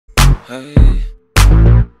Hey,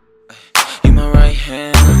 you my right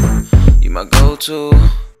hand, you my go-to.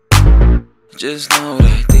 Just know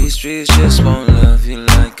that these streets just won't love you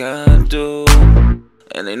like I do,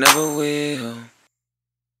 and they never will.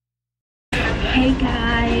 Hey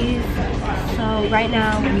guys, so right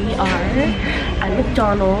now we are at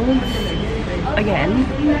McDonald's again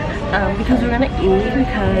because we're gonna eat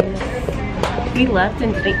because we left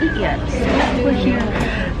and didn't eat yet. So we're here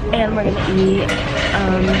and we're gonna eat.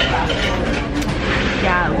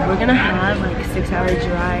 Yeah, we're gonna have like a 6-hour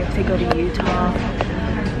drive to go to Utah,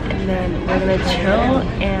 and then we're gonna chill,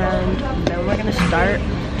 and then we're gonna start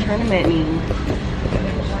tournamenting,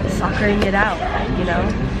 soccering it out, you know.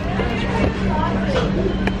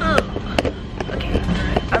 Oh, okay,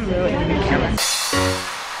 I'm really in the camera.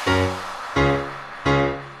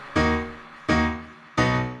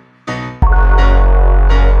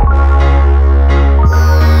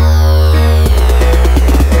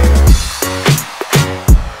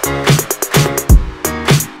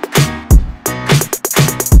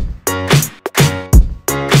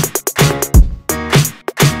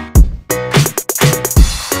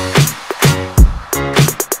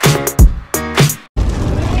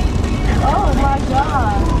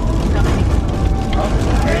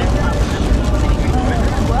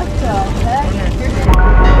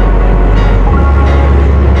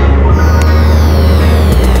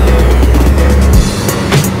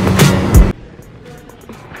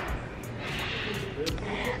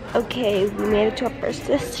 Okay, we made it to our first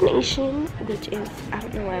destination, which is, I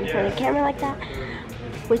don't know why I'm holding the camera like that,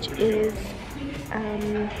 which is,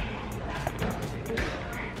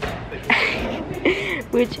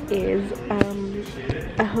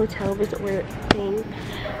 a hotel resort thing,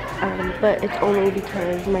 but it's only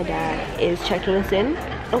because my dad is checking us in.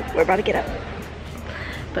 Oh, we're about to get up.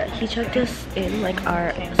 But he checked us in, like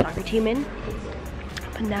our soccer team in,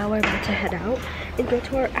 but now we're about to head out and go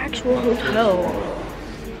to our actual hotel.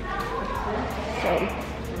 So,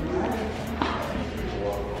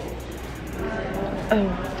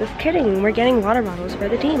 oh, just kidding. We're getting water bottles for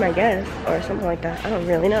the team, I guess, or something like that. I don't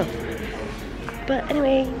really know. But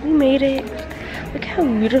anyway, we made it. Look how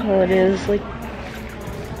beautiful it is. Like,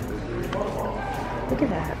 look at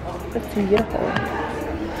that. That's beautiful.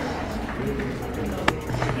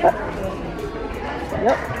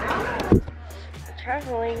 Yep.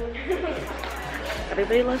 Traveling.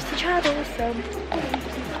 Everybody loves to travel, so.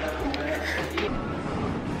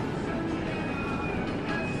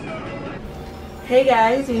 Hey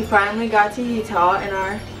guys, we finally got to Utah in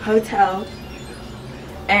our hotel,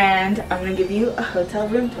 and I'm gonna give you a hotel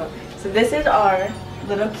room tour. So this is our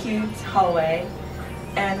little cute hallway,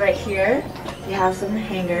 and right here we have some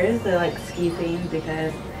hangers. They're like ski themed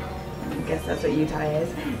because I guess that's what Utah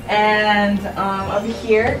is. And over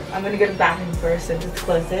here, I'm gonna go to the bathroom first since it's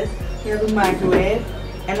closest. We have a microwave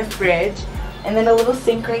and a fridge, and then a little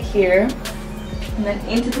sink right here, and then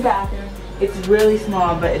into the bathroom. It's really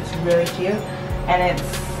small, but it's really cute. And it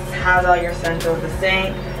has all your essentials: the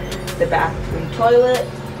sink, the bathroom toilet,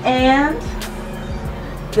 and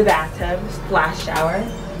the bathtub splash shower.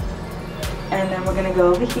 And then we're gonna go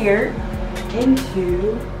over here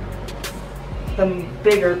into the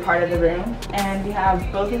bigger part of the room, and we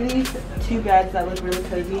have both of these 2 beds that look really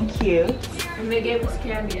cozy and cute. And they gave us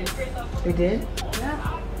candy. They did?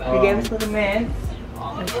 Yeah. They gave us little mints.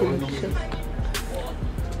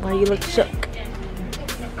 Why you look shook?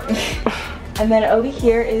 And then over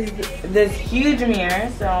here is this huge mirror,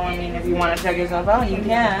 so I mean, if you want to check yourself out, you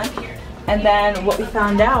can. And then what we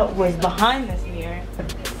found out was behind this mirror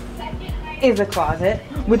is a closet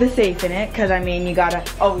with a safe in it, because I mean, you gotta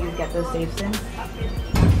always get those safes in.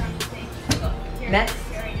 Next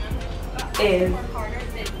is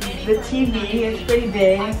the TV. It's pretty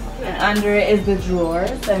big, and under it is the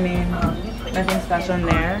drawers. I mean, nothing special in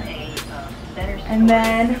there. And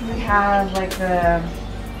then we have like the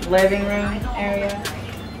living room area,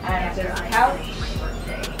 and there's a couch,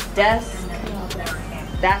 desk,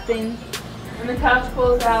 that thing, And the couch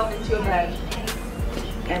pulls out into a bed.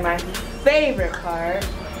 and my favorite part.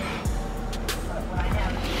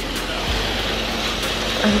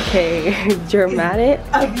 Okay, dramatic.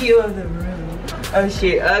 A view of the room. Oh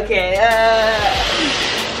shoot, okay.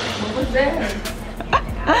 What was there?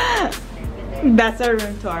 That's our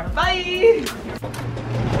room tour. Bye!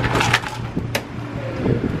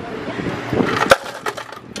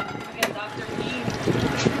 Okay, Dr. P.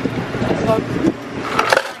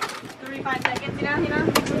 35 seconds, you know?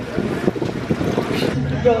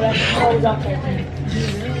 Bro, that's all Dr.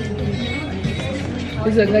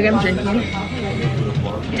 Does it look like I'm drinking?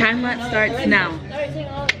 Time lapse starts now.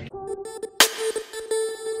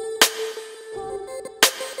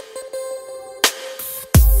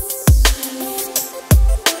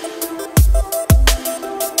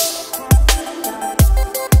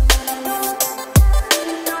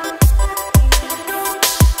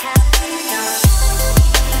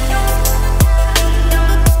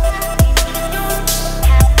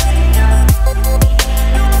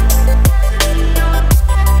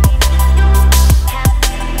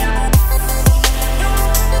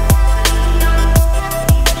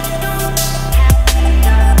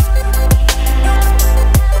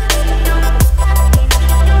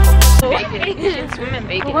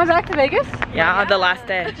 back to Vegas? Yeah, on the last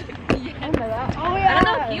day. Oh yeah. I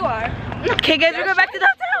don't know if you are. Okay guys, we're going back to the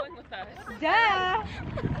hotel. Yeah.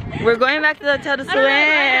 We're going back to the hotel to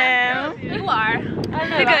swim. You are.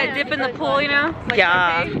 Take a dip in the pool, you know?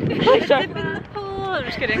 Yeah. Dip in the pool. I'm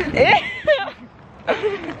just kidding.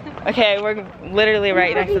 Okay, we're literally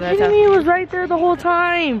right next to the hotel. It was right there the whole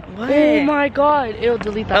time. What? Oh my god. It'll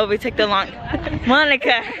delete that. Oh, we took the long.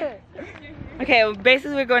 Monica. Okay, well,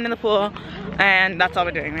 basically we're going in the pool, and that's all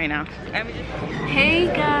we're doing right now. Hey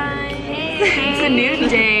guys. It's a new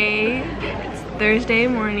day. It's Thursday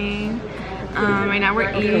morning. Right now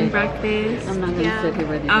we're eating breakfast. I'm not gonna sit here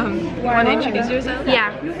with you. Want to introduce yourself?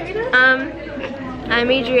 Yeah.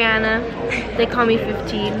 I'm Adriana. They call me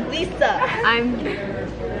 15. Lisa.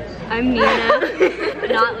 I'm Nina.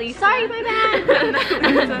 Not Lisa. Sorry, my bad.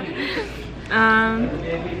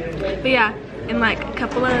 But yeah, in like a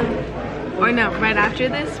couple of, or no, right after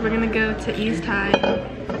this, we're gonna go to East High.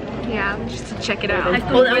 Yeah, just to check it out. Oh,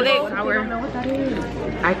 that was sour.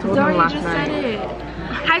 I told him last night. Said it.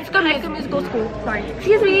 High School Musical School. Sorry.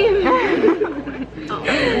 Excuse me.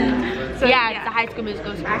 So, yeah, it's the High School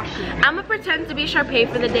Musical School. I'm gonna pretend to be Sharpay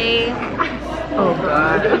for the day. Oh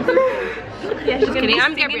god. Yeah, she's kidding,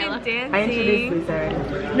 I'm singing Gabriella. and dancing. I introduced Lisa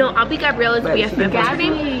already. No, I'll be Gabriella's BFF. What's her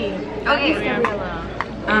name? Okay, Gabriella.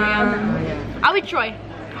 I'll be Troy.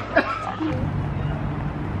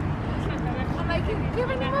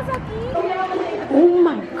 Oh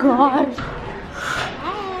my god.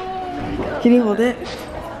 Can you hold it?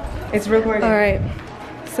 It's recording. Alright,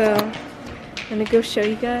 so I'm gonna go show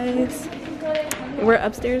you guys. We're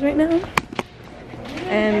upstairs right now.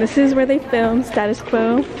 And this is where they film Status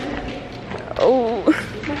Quo. Oh.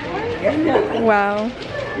 Wow.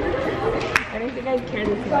 I don't think I can.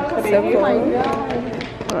 So cool.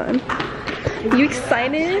 Hold on. You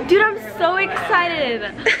excited? Dude, I'm so excited.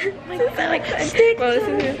 Well, this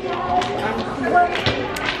is it.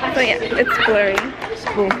 So yeah, it's blurry.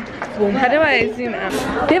 Boom. Boom. How do I zoom out?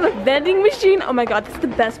 They have a vending machine. Oh my god, that's the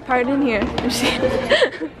best part in here.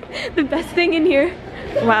 The best thing in here.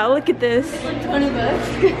 Wow, look at this. Like 20 bucks.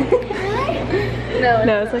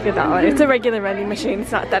 No, it's like $1. It's a regular vending machine.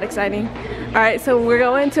 It's not that exciting. Alright, so we're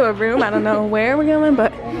going to a room. I don't know where we're going,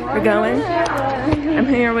 but we're going. I'm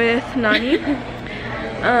here with Nani.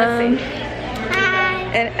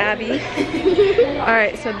 And Abby.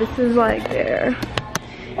 Alright, so this is like their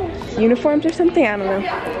uniforms or something? I don't know.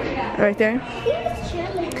 Right there.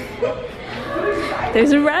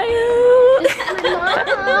 There's Ryan.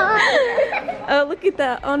 Oh, look at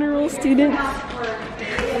that. Honor roll student.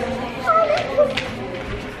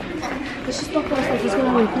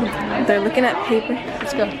 They're looking at paper.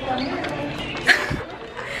 Let's go.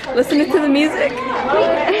 Listening to the music.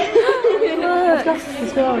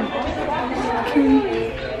 Let's go.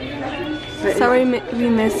 Sorry we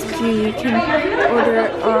missed you. You can order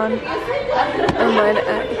online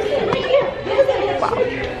at. Wow.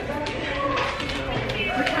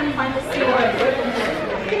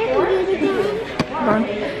 Come on.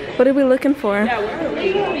 What are we looking for?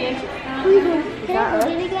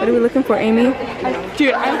 What are we looking for, Amy?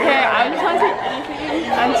 Dude, I don't care. I just want to say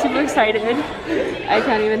anything. I'm super excited. I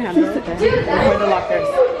can't even handle it. Record the lockers.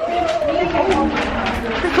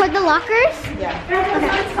 Record the lockers?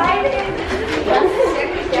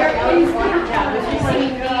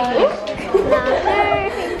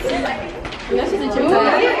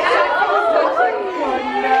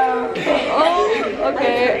 Oh,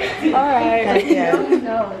 okay. Alright.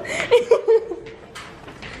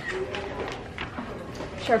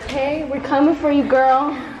 Sharpay, we're coming for you,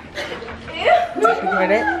 girl.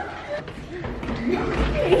 Record it.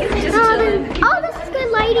 Oh, this is good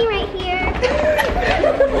lighting right here.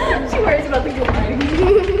 She worries about the good lighting.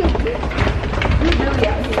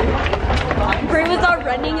 Bray was all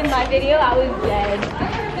running in my video. I was dead.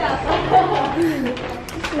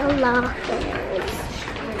 No lockers.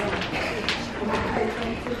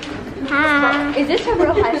 Hi. Is this a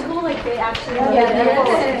real high school? Like they actually have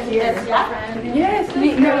Yes.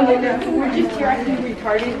 No. We're just here acting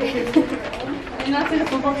retarded. You're not in a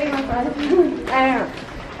football game on Friday? I don't know.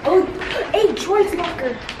 Oh, hey, Troy's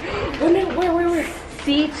locker. Where?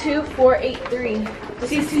 C2483.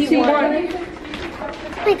 C1.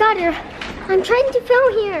 Oh my god, I'm trying to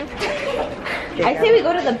film here. I say we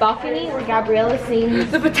go to the balcony where Gabriella sings.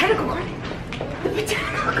 The botanical garden. The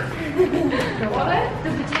botanical garden. What? The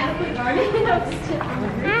botanical garden?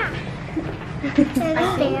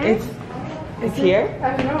 It's here? I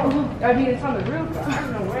don't know. I mean, it's on the roof, but I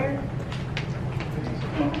don't know where.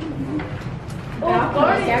 Oh,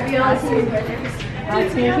 Gabriella's here.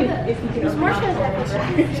 Ask me if he can.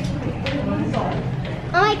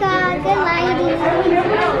 Oh my god, good lighting. Oh,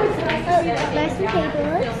 there's some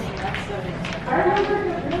tables.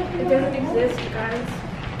 It doesn't exist, guys.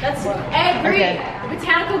 That's agree. The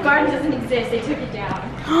botanical garden doesn't exist. They took it down.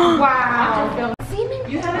 Wow.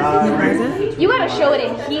 You gotta show it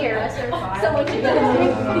in here. Someone should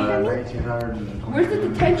Where's the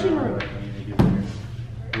detention room?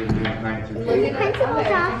 The principal's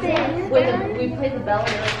office. We played the bell.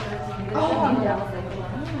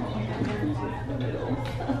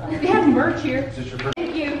 They have merch here.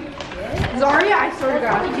 Thank you. Zaria, I swear to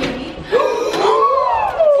God.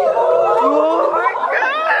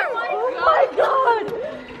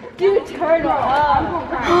 Dude, turn up.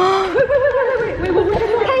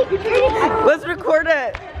 Let's record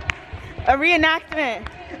it. A reenactment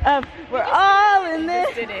of we're all in this.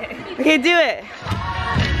 Okay, do it.